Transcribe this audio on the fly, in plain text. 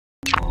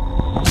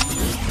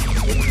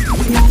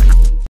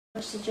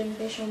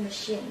Oxygenation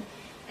machine,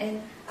 and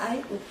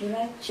I would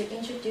like to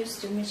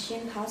introduce the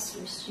machine parts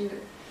with you.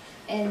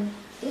 And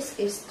this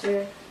is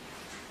the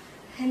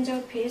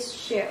handle piece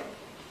shell.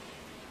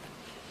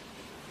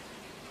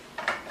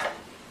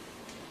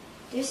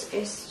 This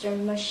is the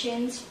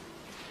machine's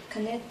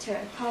connector,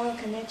 power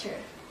connector.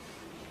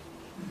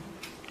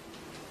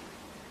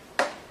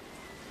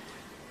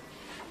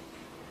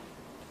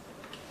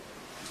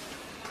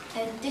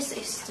 And this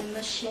is the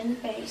machine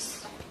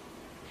base.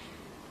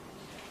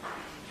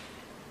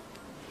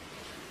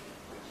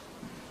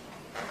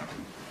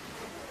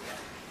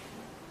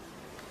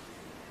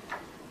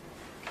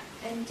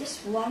 And this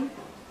one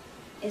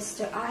is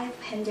the eye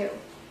handle.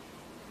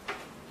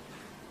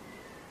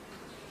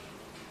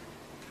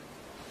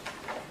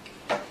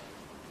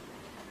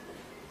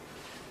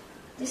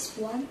 This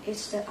one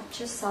is the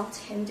ultrasound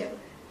handle.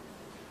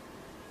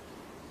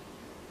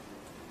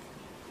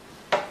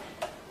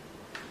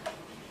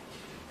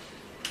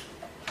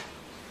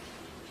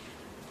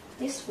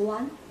 This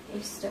one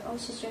is the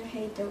oxygen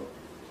handle.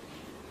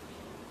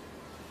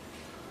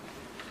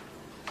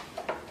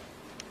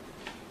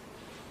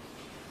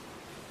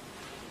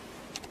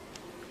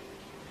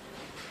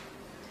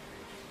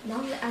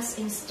 Now let us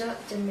install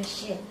the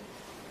machine.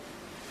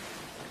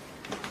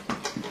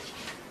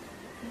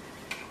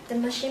 The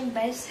machine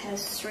base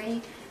has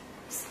 3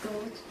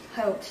 screw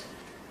holes.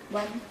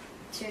 1,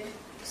 2,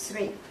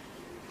 3.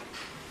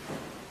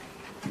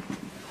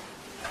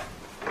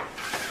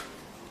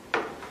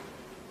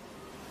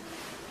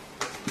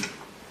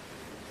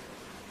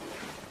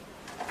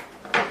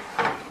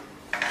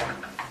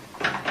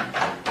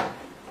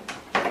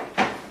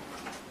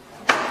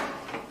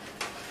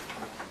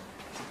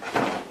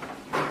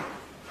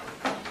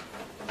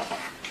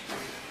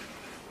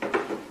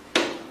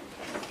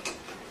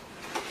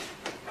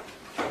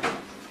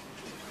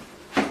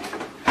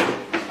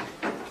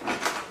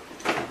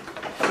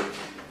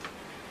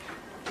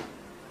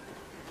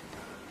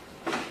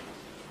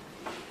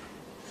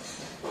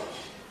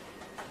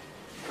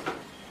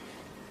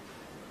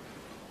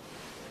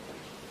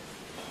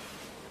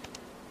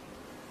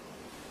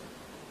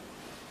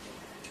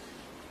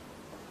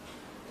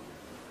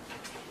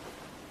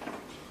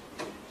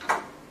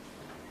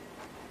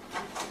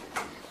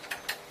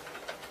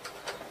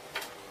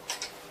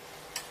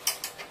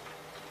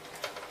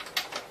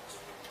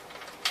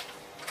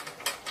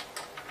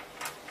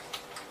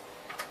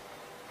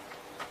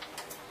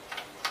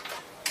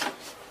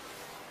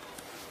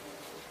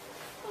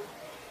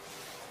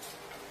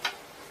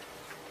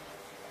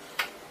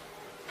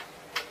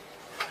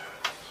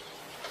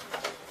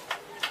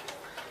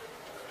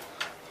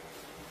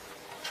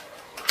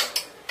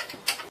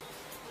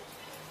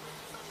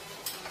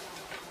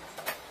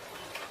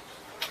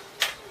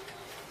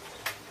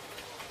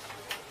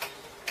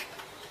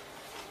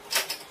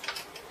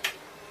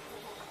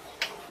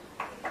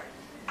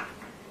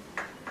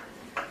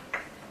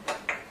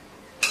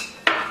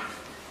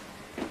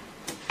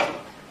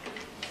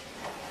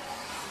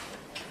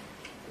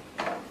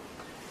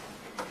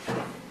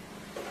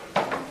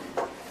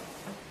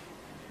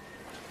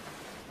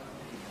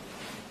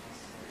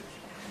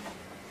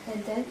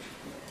 And then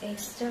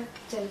insert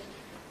the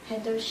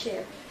handle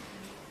shape.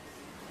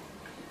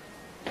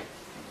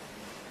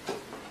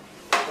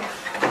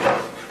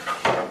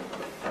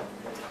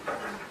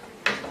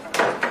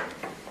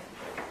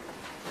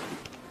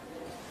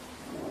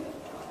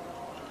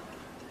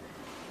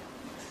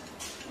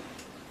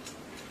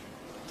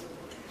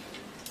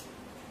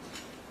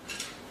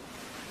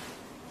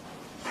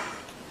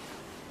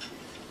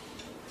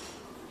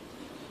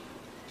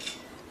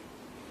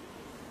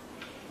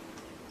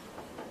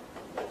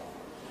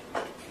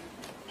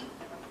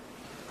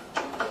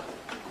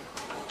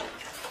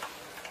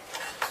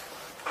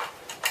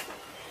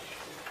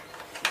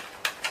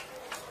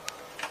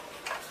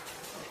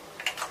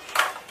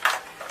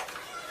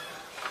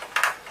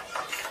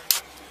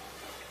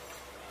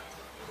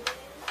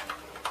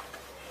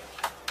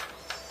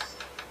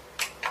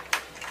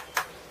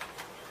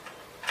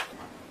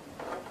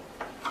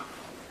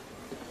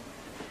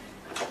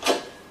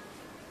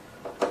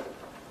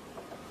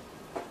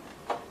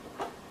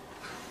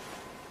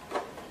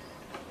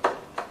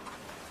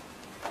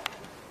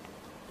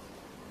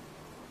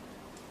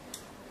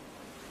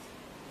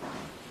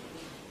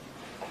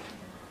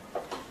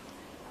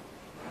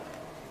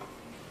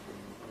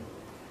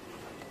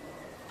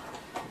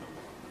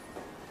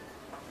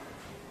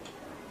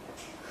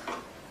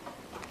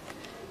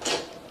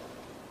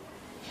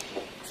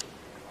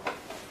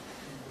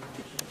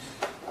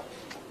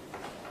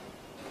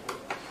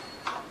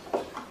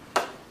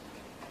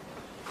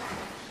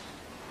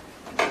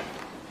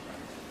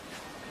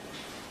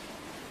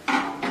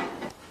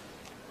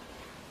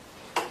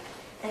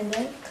 And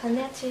then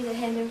connect to the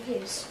handle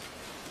piece.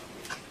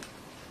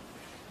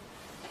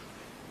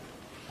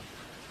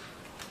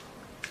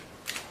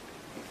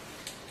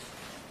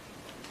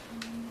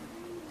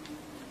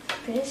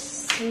 Please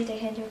see the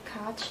handle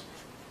cut.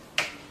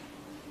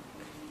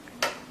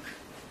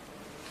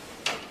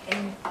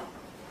 And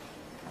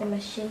the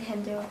machine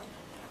handle.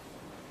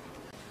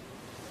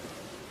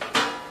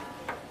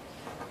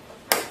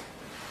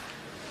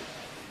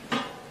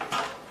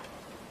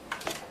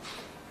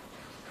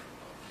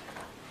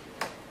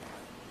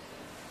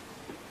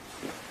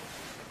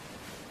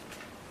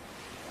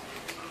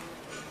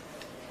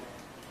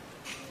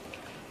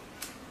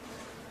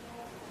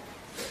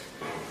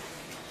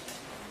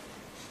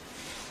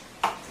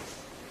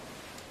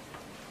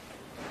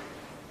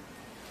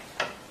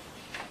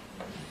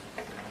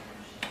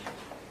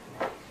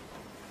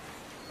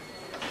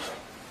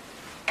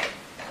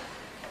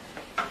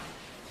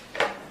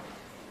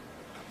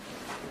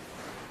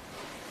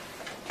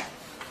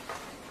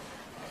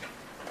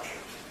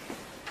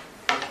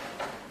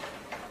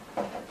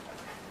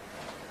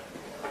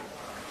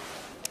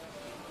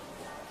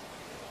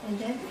 And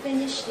then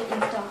finish the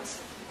ink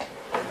dots.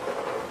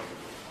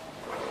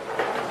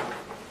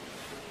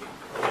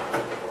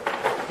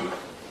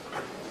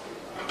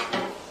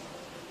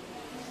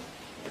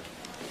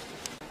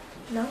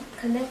 Now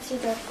connect to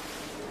the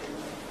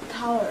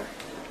tower.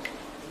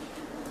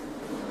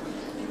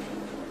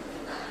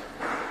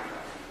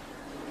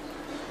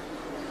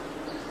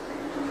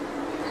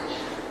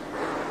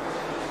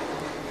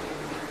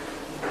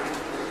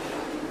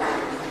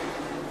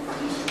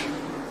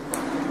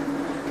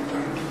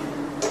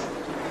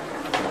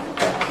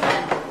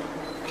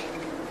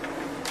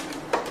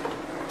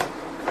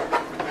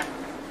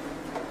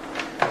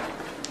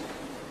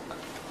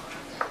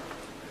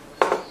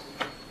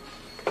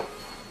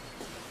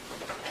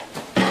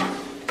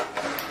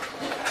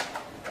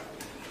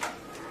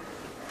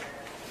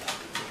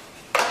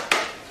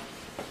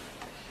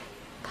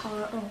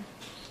 Power on.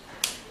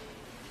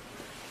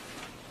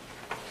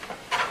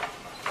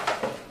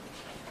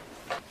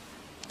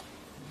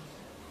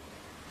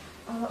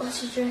 Our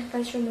oxygen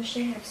facial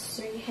machine has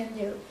 3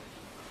 handles.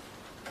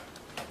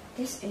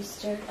 This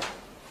is the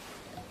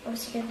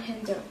oxygen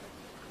handle.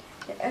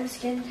 The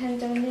oxygen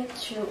handle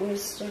needs to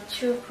with the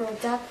 2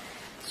 product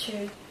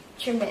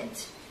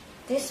treatment.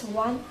 This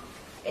one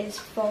is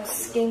for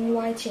skin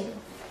whitening.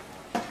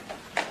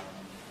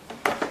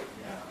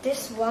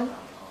 This one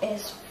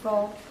is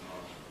for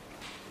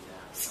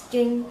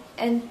skin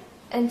and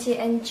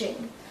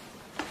anti-aging,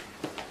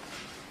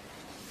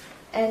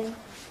 and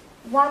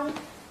one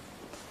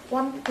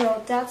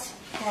product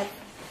have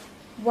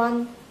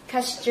one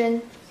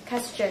collagen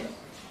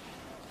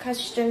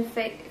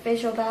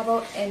facial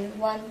bubble and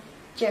one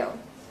gel.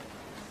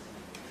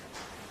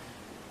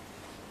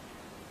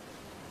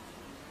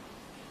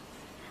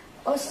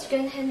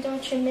 Oxygen handle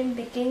treatment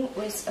begins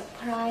with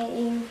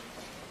applying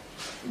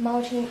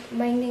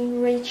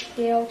multi-mining rich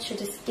gel to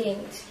the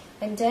skin,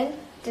 and then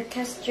the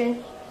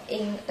collagen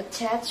is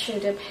attached to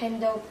the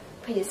handle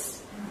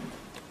piece.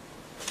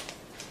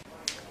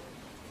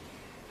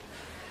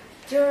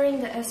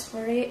 During the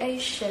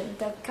exfoliation,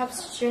 the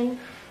collagen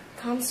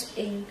comes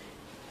in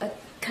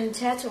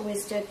contact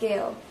with the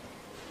gel,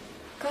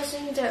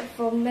 causing the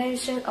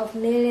formation of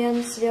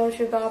millions of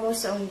CO2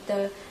 bubbles on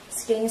the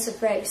skin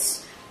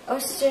surface.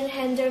 Oxygen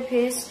handle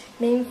piece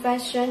main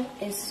function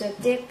is the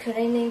deep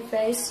cleaning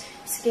phase,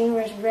 skin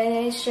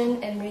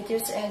rejuvenation, and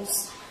reduce age.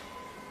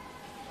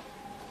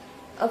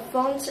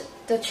 Upon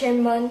the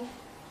treatment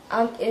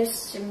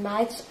is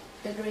mild,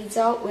 the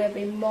result will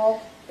be more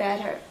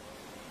better.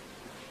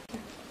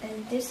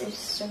 And this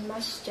is the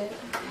master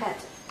head.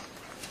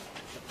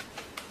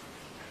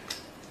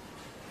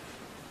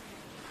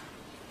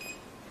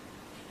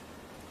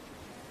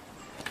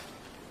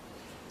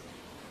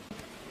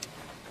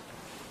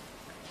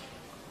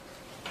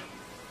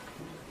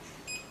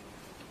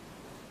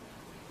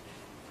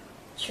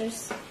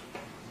 Choose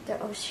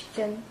the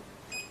oxygen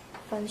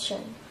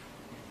function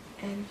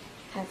and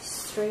have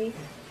three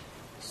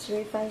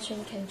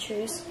functions can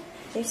choose.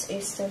 This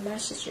is the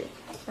master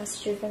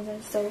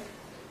function, so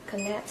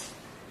connect,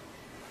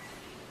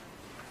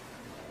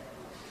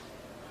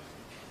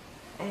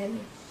 and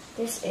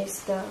this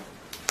is the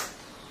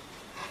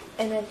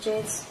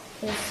energetic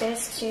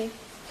intensity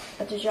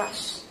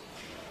adjust.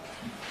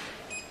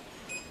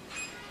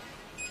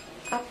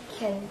 Up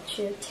can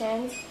to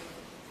 10,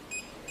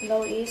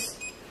 low is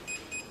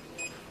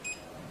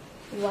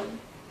 1.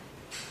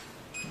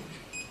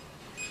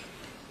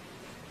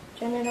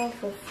 General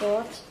for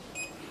 4,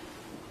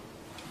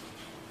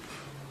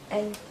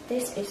 and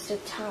this is the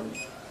time,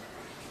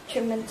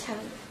 treatment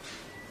time.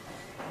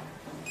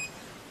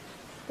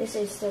 This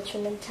is the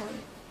treatment time.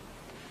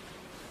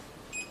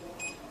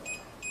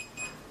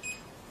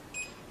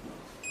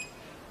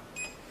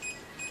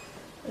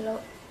 Low,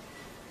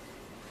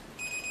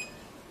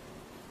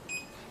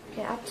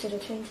 okay, up to the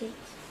 20.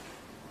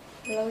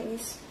 Low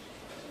is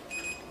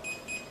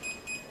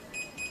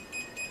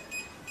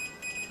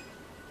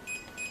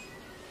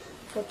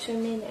for 2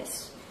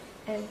 minutes,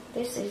 and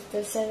this is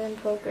the 7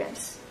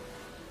 programs.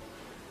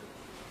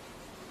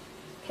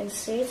 Can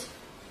see it.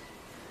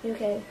 You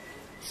can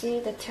see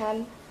the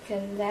time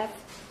can left.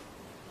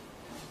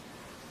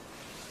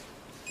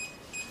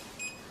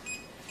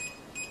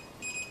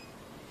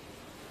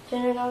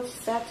 General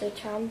set the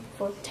time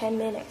for 10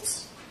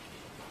 minutes.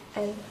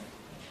 and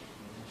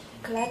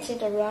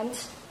collected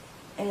around,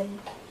 and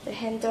the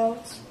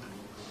handle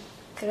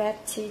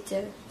collected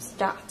the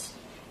start.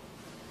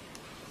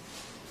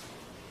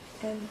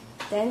 And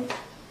then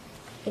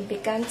it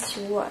began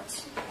to work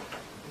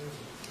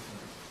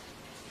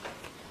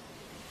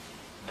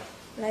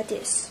like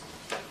this.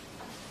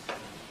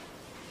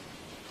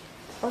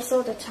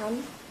 Also the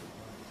time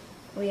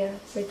will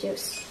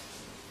reduce.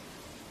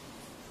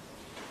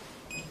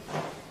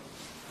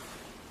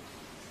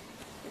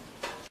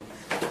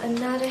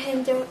 Another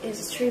handle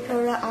is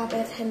tripolar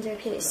arbed handle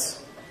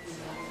piece.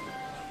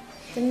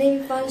 The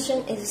main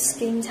function is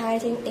skin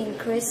tightening,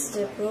 increase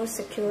the blood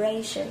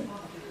circulation.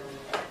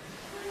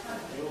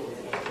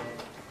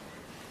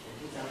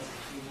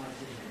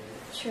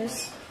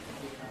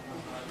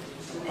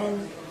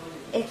 And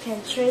it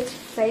can treat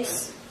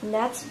face,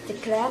 neck,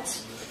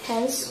 neglect,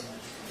 hands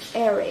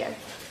area.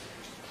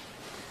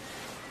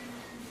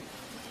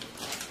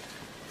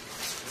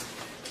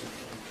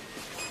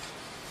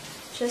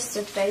 Just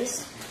the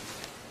face.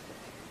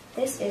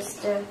 This is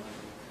the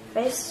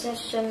face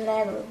section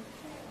level.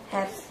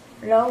 Have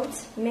low,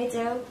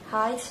 middle,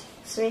 height.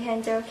 3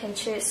 handles can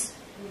choose.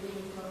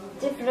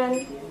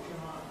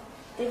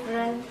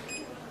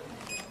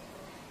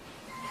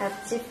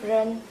 Have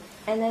different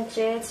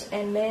energies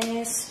and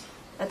minutes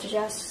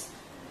adjust.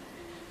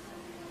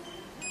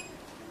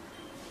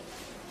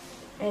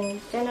 In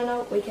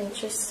general, we can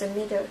choose the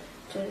middle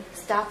to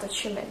start the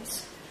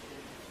treatment.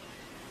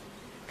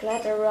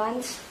 Collect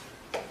around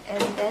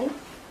and then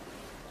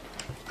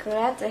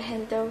collect the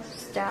handle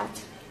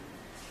start.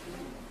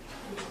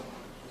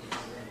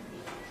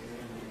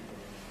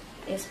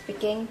 It's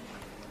begin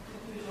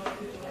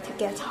to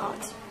get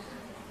hot.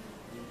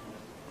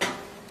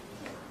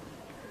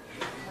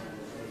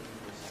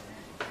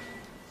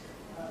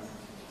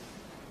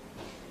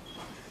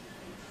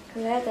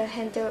 Let the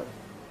handle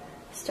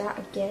start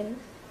again.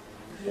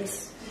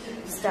 Is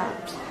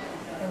stopped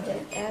and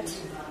then add.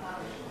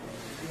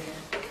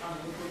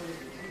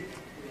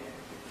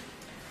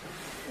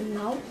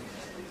 Now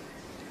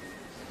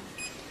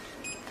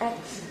at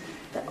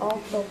the all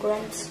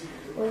programs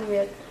we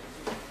will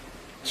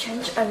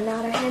change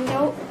another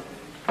handle.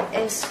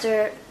 Is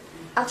the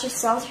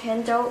ultrasound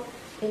handle.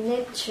 We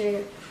need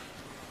to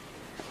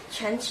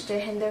change the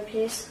handle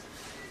piece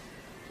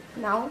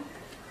now.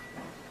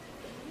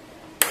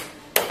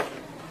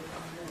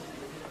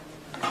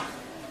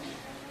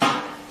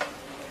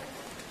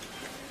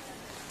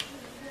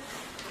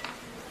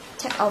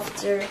 Take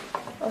off the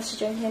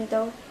oxygen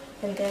handle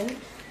and then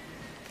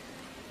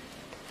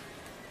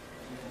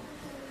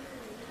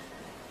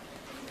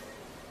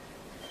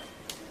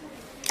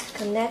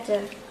connect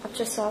the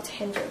ultrasound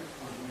handle.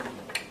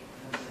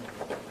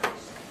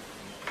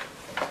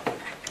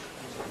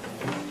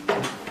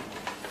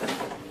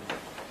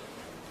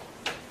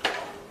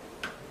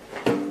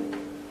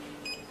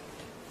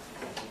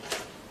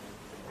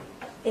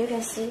 You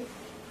can see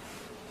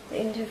the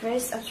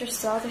interface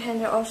ultrasound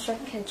handle also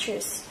can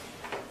choose.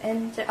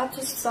 And the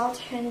ultrasound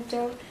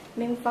handle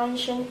main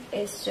function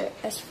is the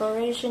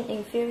exfoliation,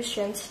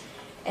 infusion,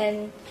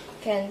 and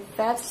can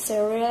fat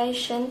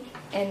sterilization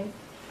and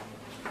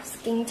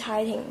skin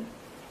tightening.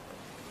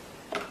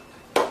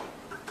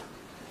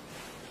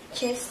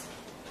 Cheers.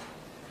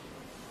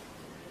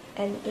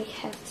 And it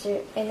has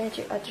the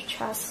energy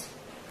adjust.